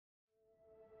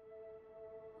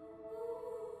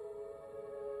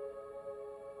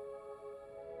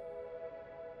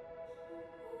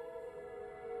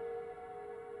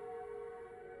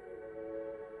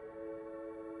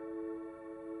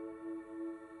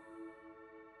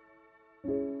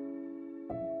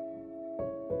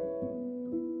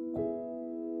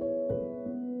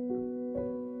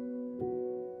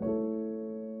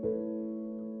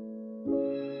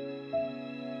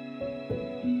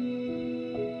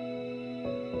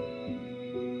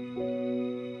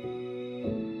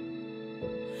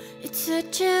It's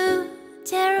such a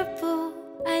terrible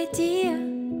idea.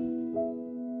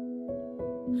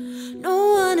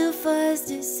 No one of us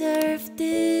deserved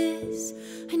this.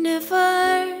 I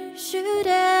never should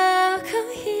have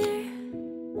come here.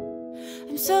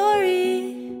 I'm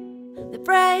sorry, the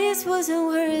price wasn't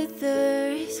worth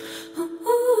the risk.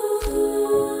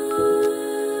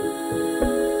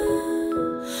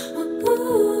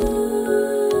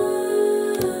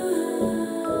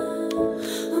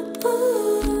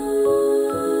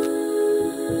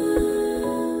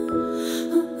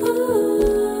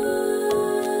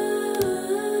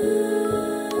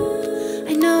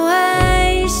 I know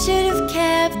I should have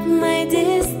kept my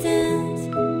distance.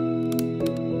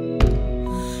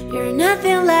 You're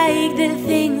nothing like the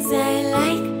things I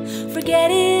like.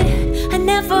 Forget it, I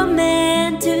never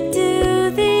meant to do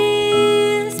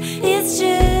this. It's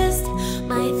just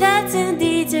my thoughts and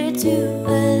deeds are too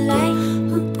alike.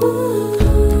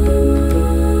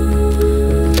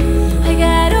 I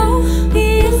got all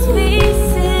these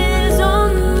pieces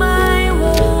on my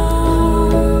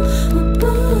wall,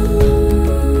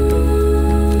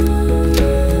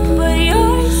 but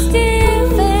you're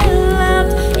still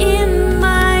enveloped in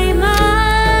my mind.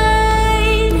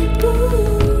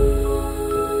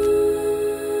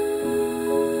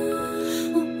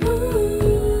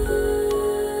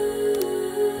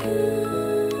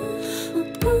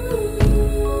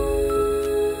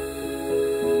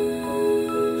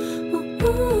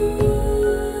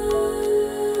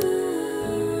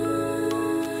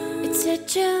 It's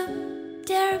such a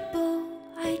terrible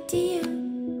idea,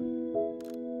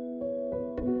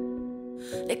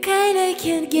 the kind I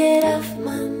can't get off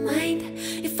my mind.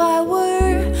 If I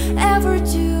were ever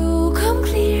to come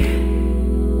clear,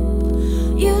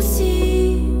 you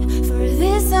see, for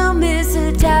this I'll miss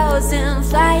 1,000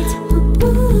 flights.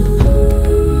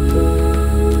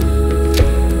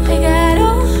 I got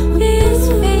all these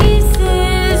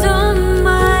faces on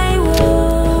my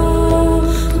wall,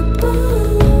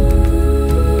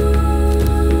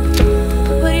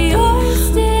 but you're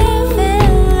still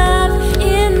enveloped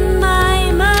in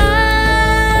my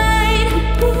mind.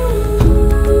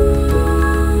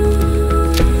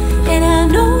 And I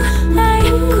know I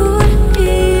could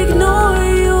ignore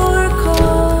your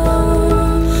call,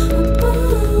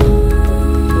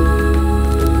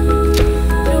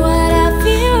 but what I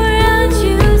feel around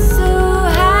you so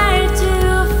hard to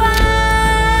find.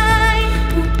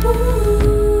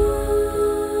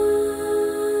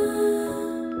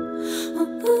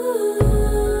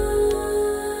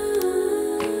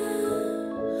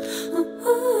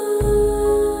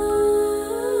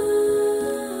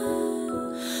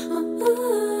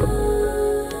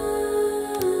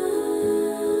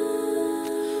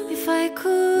 If I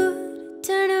could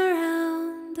turn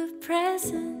around the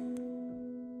present,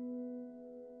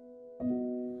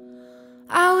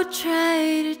 I would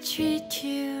try to treat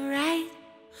you right.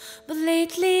 But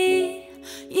lately,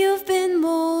 you've been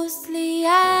mostly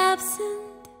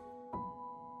absent,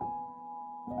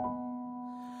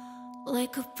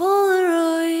 like a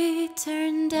Polaroid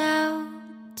turned out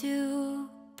too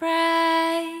bright.